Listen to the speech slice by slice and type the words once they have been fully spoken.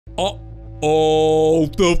Oh,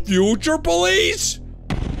 the future police?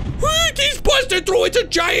 He's busted through. It's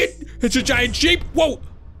a giant sheep. Whoa,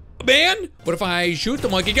 man. What if I shoot the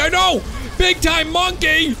monkey guy? No, big time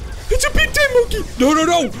monkey. It's a big time monkey.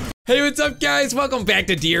 No. Hey, what's up, guys? Welcome back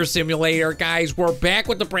to Deeeer Simulator, guys. We're back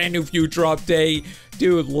with the brand new future update.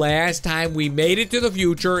 Dude, last time we made it to the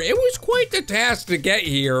future, it was quite the task to get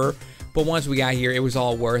here. But once we got here, it was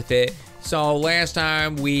all worth it. So last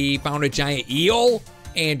time we found a giant eel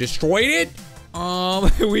and destroyed it.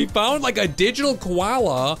 We found like a digital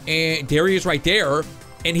koala, and there he is right there.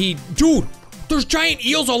 And dude, there's giant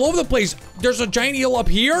eels all over the place. There's a giant eel up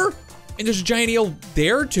here, and there's a giant eel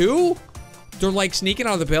there too. They're like sneaking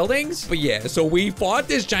out of the buildings. But yeah, so we fought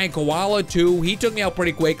this giant koala too. He took me out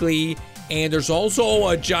pretty quickly. And there's also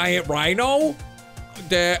a giant rhino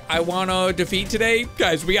that I want to defeat today.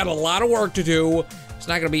 Guys, we got a lot of work to do. It's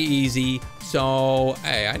not going to be easy. So,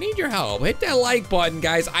 hey, I need your help. Hit that like button,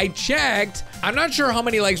 guys. I checked. I'm not sure how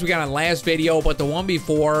many likes we got on last video, but the one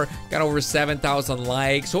before got over 7,000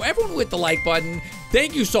 likes. So everyone with the like button,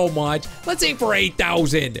 thank you so much. Let's aim for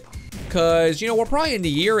 8,000. Because, you know, we're probably in the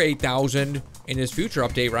year 8,000 in this future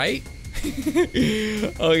update, right?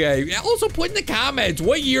 Okay. Also, put in the comments,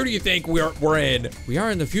 what year do you think we're in? We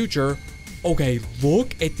are in the future. Okay,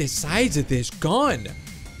 look at the size of this gun.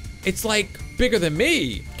 It's like bigger than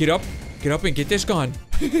me. Get up and get this gun.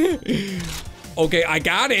 Okay, I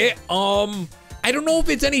got it. I don't know if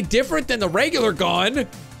it's any different than the regular gun.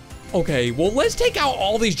 Okay, well, let's take out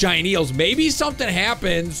all these giant eels. Maybe something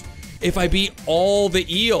happens if I beat all the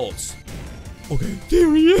eels. Okay,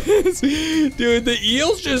 there he is. Dude, the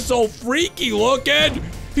eel's just so freaky looking.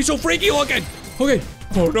 He's so freaky looking. Okay.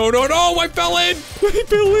 Oh, no. I fell in.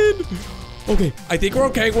 Okay, I think we're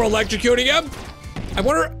okay. We're electrocuting him. I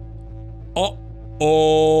wonder...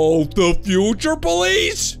 Oh, the future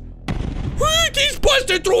police? He's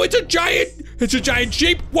busted through. It's a giant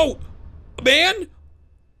sheep. Whoa, man.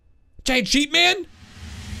 Giant sheep, man.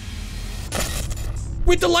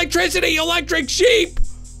 With electricity, electric sheep.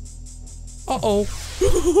 Uh-oh.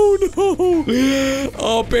 Oh, no.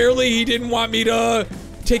 Oh, apparently he didn't want me to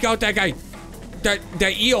take out that guy.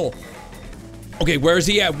 That eel. Okay, where's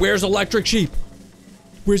he at? Where's electric sheep?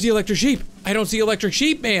 Where's the electric sheep? I don't see electric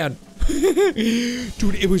sheep, man.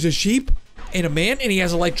 Dude, it was a sheep and a man, and he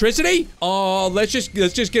has electricity. Oh, let's just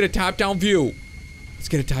get a top-down view. Let's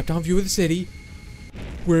get a top-down view of the city.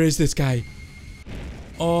 Where is this guy?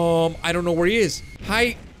 I don't know where he is.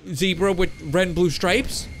 Hi, zebra with red and blue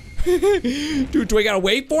stripes. Dude, do I gotta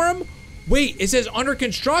wait for him? Wait, it says under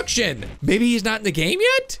construction. Maybe he's not in the game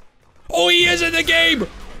yet? Oh, he is in the game.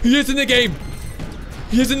 He is in the game.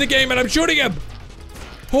 He is in the game, and I'm shooting him.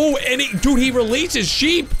 Oh, and dude, he releases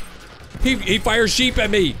sheep. He fires sheep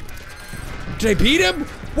at me. Did I beat him?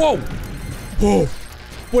 Whoa. Whoa.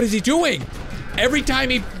 What is he doing? Every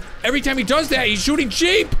time he does that, he's shooting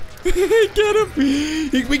sheep. Get him.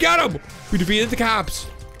 We got him. We defeated the cops.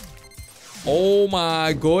 Oh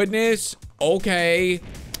my goodness. Okay.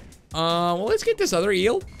 Well, let's get this other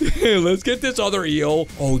eel. Let's get this other eel.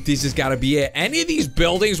 Oh, this has got to be it. Any of these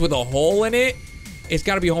buildings with a hole in it, it's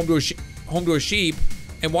got to be home to a sheep.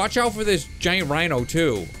 And watch out for this giant rhino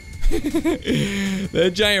too.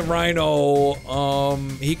 That giant rhino,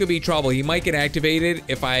 he could be trouble. He might get activated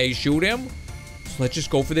if I shoot him. So let's just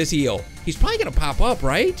go for this eel. He's probably gonna pop up,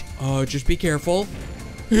 right? Just be careful.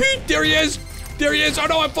 There he is. There he is. Oh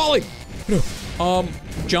no, I'm falling.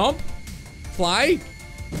 Jump, fly.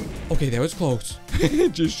 Okay, that was close.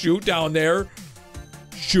 Just shoot down there.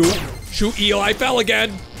 Shoot eel. I fell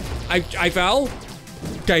again. I fell.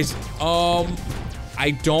 Guys,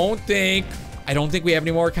 I don't think we have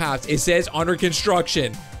any more cops. It says under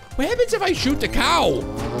construction. What happens if I shoot the cow?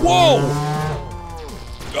 Whoa!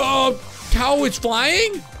 Cow is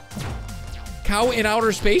flying? Cow in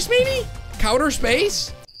outer space, maybe? Cowder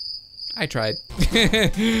space? I tried.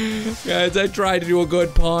 Guys, I tried to do a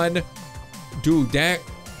good pun. Dude, that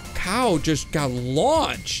cow just got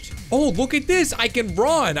launched. Oh, look at this. I can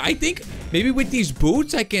run. I think maybe with these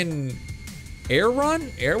boots, I can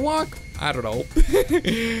airwalk? I don't know.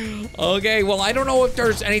 Okay, well, I don't know if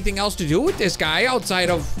there's anything else to do with this guy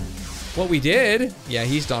outside of what we did. Yeah,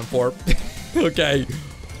 he's done for. Okay.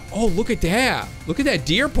 Oh, look at that. Look at that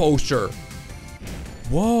deer poster.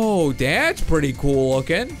 Whoa, that's pretty cool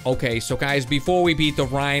looking. Okay, so guys, before we beat the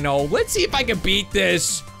rhino, let's see if I can beat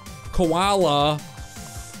this koala.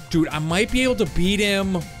 Dude, I might be able to beat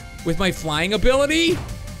him with my flying ability.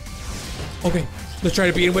 Okay, let's try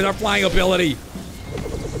to beat him with our flying ability.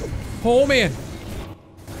 Oh, man.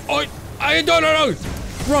 Oh, no.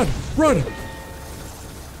 Run.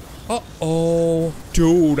 Uh-oh.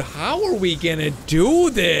 Dude, how are we gonna do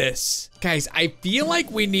this? Guys, I feel like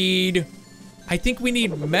we need... I think we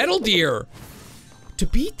need Metal Deer to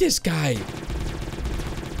beat this guy.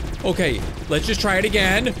 Okay, let's just try it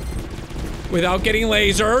again without getting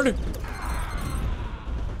lasered.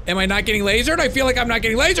 Am I not getting lasered? I feel like I'm not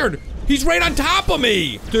getting lasered. He's right on top of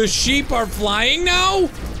me. The sheep are flying now?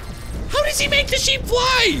 How does he make the sheep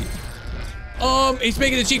fly? He's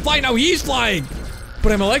making the sheep fly. Now he's flying.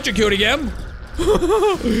 But I'm electrocuting him.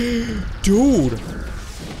 Dude.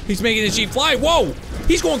 He's making the sheep fly. Whoa.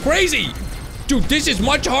 He's going crazy. Dude, this is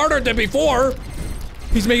much harder than before.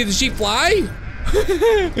 He's making the sheep fly?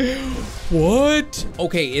 What?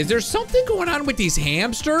 Okay, is there something going on with these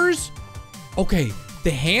hamsters? Okay,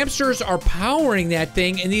 the hamsters are powering that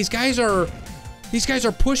thing, and these guys are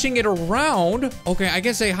pushing it around. Okay, I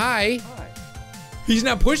can say hi. Hi. He's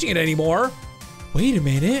not pushing it anymore. Wait a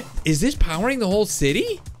minute. Is this powering the whole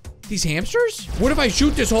city? These hamsters? What if I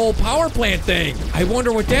shoot this whole power plant thing? I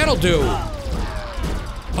wonder what that'll do.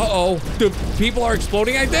 Uh-oh. The people are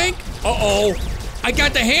exploding, I think? Uh-oh. I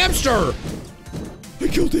got the hamster. I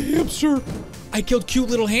killed the hamster. I killed cute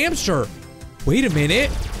little hamster. Wait a minute.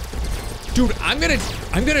 Dude, I'm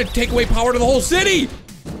gonna take away power to the whole city.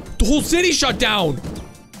 The whole city shut down.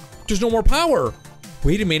 There's no more power.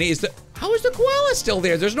 Wait a minute, how is the koala still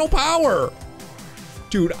there? There's no power.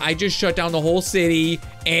 Dude, I just shut down the whole city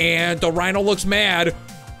and the rhino looks mad.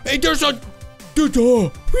 Hey, there's a, where'd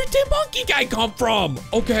the monkey guy come from?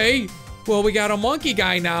 Okay, well, we got a monkey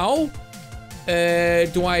guy now.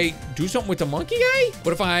 Do I do something with the monkey guy?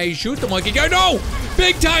 What if I shoot the monkey guy? No!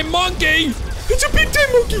 Big time monkey! It's a big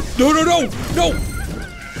time monkey! No, no, no, no!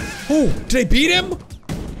 Oh, did I beat him?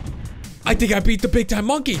 I think I beat the big time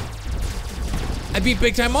monkey. I beat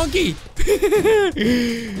big time monkey.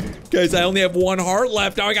 Guys, I only have 1 heart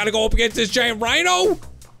left. Now I gotta go up against this giant rhino.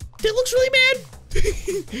 That looks really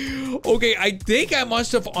mad. Okay, I think I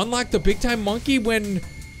must have unlocked the big time monkey when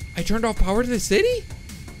I turned off power to the city.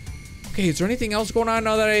 Okay, is there anything else going on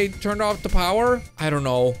now that I turned off the power? I don't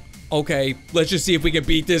know. Okay, let's just see if we can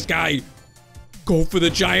beat this guy. Go for the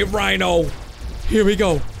giant rhino. Here we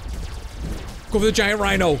go. Go for the giant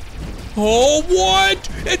rhino. Oh, what?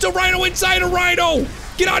 It's a rhino inside a rhino.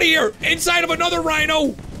 Get out of here. Inside of another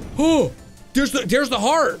rhino. Oh, there's the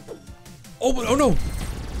heart. Oh no.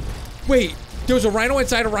 Wait, there's a rhino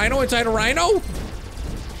inside a rhino inside a rhino?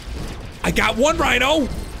 I got 1 rhino.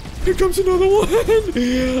 Here comes another one.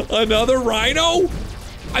 Another rhino?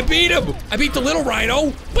 I beat him. I beat the little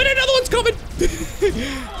rhino, but another one's coming.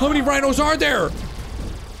 How many rhinos are there?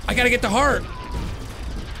 I gotta get the heart.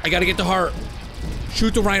 I gotta get the heart.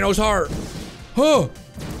 Shoot the rhino's heart. Huh.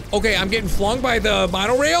 Okay, I'm getting flung by the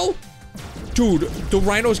monorail. Dude, the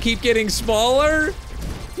rhinos keep getting smaller.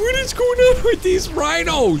 What is going on with these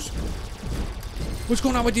rhinos? What's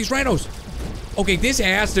going on with these rhinos? Okay, this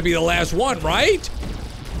has to be the last one, right?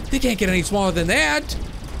 They can't get any smaller than that.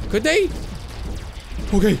 Could they?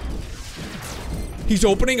 Okay. He's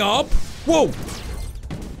opening up. Whoa.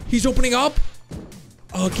 He's opening up.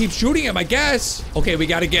 Keep shooting him, I guess. Okay, we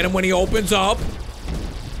gotta get him when he opens up.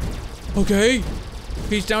 Okay.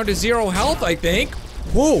 He's down to 0 health, I think.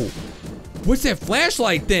 Whoa. What's that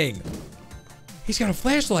flashlight thing? He's got a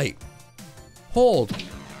flashlight. Hold.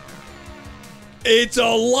 It's a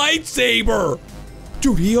lightsaber.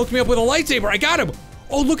 Dude, he hooked me up with a lightsaber. I got him.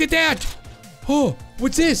 Oh, look at that. Oh,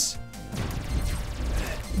 what's this?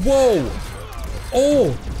 Whoa.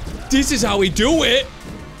 Oh, this is how we do it.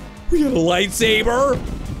 We got a lightsaber.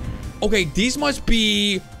 Okay, these must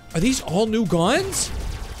be... Are these all new guns?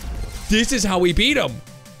 This is how we beat him.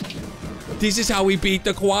 This is how we beat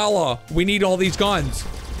the koala. We need all these guns.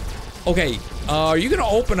 Okay, are you gonna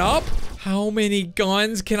open up? How many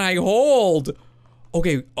guns can I hold?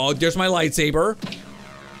 Okay, oh, there's my lightsaber.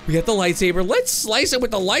 We got the lightsaber. Let's slice it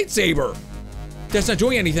with the lightsaber. That's not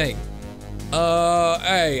doing anything.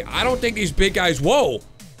 Hey, I don't think these big guys... Whoa.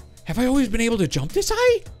 Have I always been able to jump this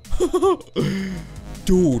high?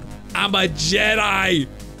 Dude, I'm a Jedi.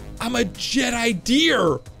 I'm a Jedi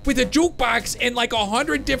deer with a jukebox and like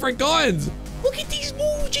 100 different guns. Look at these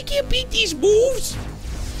moves. You can't beat these moves.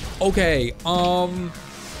 Okay, I'm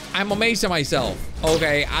amazed at myself.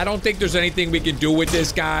 Okay, I don't think there's anything we can do with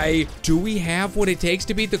this guy. Do we have what it takes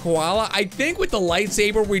to beat the koala? I think with the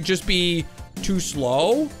lightsaber, we'd just be too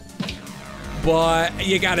slow. But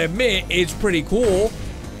you gotta admit, it's pretty cool.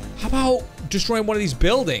 How about destroying one of these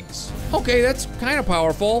buildings? Okay, that's kind of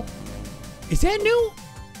powerful. Is that new?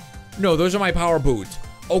 No, those are my power boots.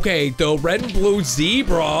 Okay, the red and blue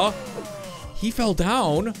zebra. He fell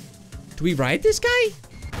down. Do we ride this guy?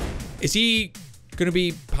 Is he gonna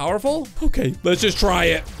be powerful? Okay, let's just try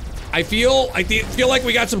it. I feel like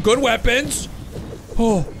we got some good weapons.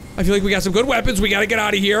 Oh, I feel like we got some good weapons. We gotta get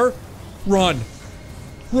out of here. Run.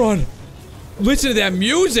 Run. Listen to that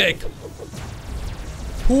music.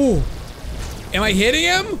 Ooh. Am I hitting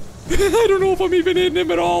him? I don't know if I'm even hitting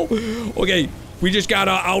him at all. Okay, we just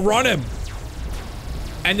gotta outrun him.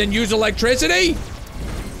 And then use electricity.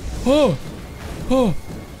 Oh. Oh.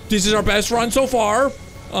 This is our best run so far.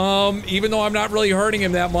 Even though I'm not really hurting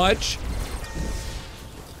him that much.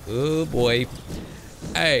 Oh boy.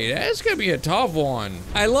 Hey, that's gonna be a tough one.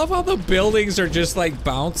 I love how the buildings are just like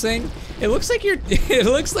bouncing. It looks like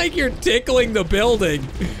you're tickling the building.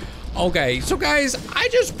 Okay, so guys, I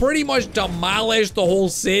just pretty much demolished the whole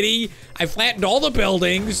city. I flattened all the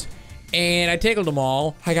buildings and I tickled them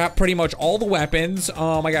all. I got pretty much all the weapons.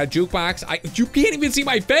 I got a jukebox. You can't even see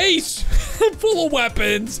my face. I'm full of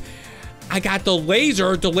weapons. I got the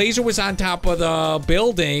laser. The laser was on top of the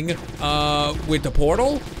building with the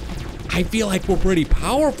portal. I feel like we're pretty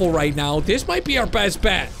powerful right now. This might be our best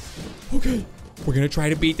bet. Okay, we're gonna try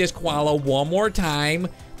to beat this koala one more time.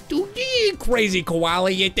 Dude, you crazy koala,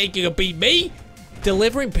 you think you can beat me?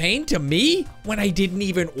 Delivering pain to me when I didn't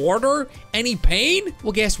even order any pain?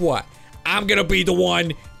 Well, guess what? I'm gonna be the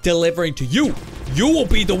one delivering to you. You will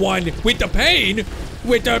be the one with the pain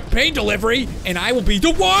delivery, and I will be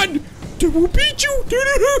the one that will beat you.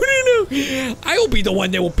 I will be the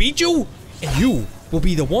one that will beat you, and you will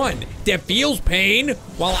be the one that feels pain,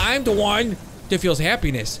 while I'm the one that feels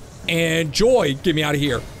happiness and joy. Get me out of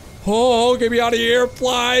here. Oh, get me out of here.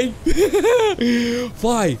 Fly.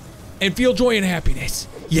 Fly and feel joy and happiness.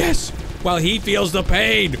 Yes, while he feels the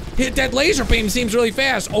pain. That laser beam seems really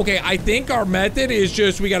fast. Okay, I think our method is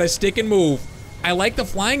just we gotta stick and move. I like the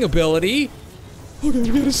flying ability. Okay,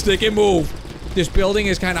 we gotta stick and move. This building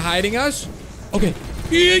is kind of hiding us. Okay.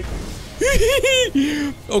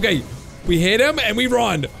 Okay, we hit him and we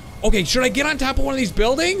run. Okay, should I get on top of one of these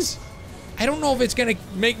buildings? I don't know if it's gonna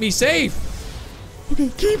make me safe. Okay,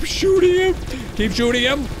 keep shooting him. Keep shooting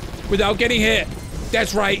him without getting hit.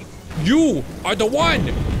 That's right. You are the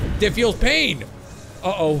one that feels pain.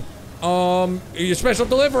 Uh-oh. Your special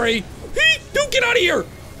delivery. Don't get out of here.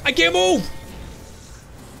 I can't move.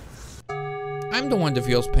 I'm the one that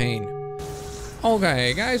feels pain.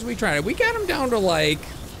 Okay, guys, we tried it. We got him down to like,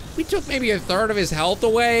 we took maybe a third of his health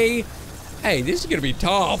away. Hey, this is gonna be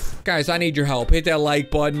tough. Guys, I need your help. Hit that like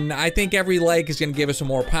button. I think every like is gonna give us some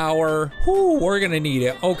more power. Whew, we're gonna need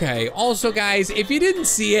it. Okay, also guys, if you didn't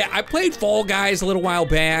see it, I played Fall Guys a little while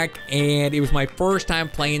back, and it was my first time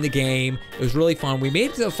playing the game. It was really fun. We made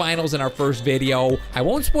it to the finals in our first video. I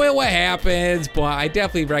won't spoil what happens, but I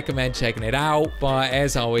definitely recommend checking it out. But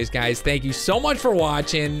as always, guys, thank you so much for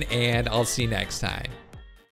watching, and I'll see you next time.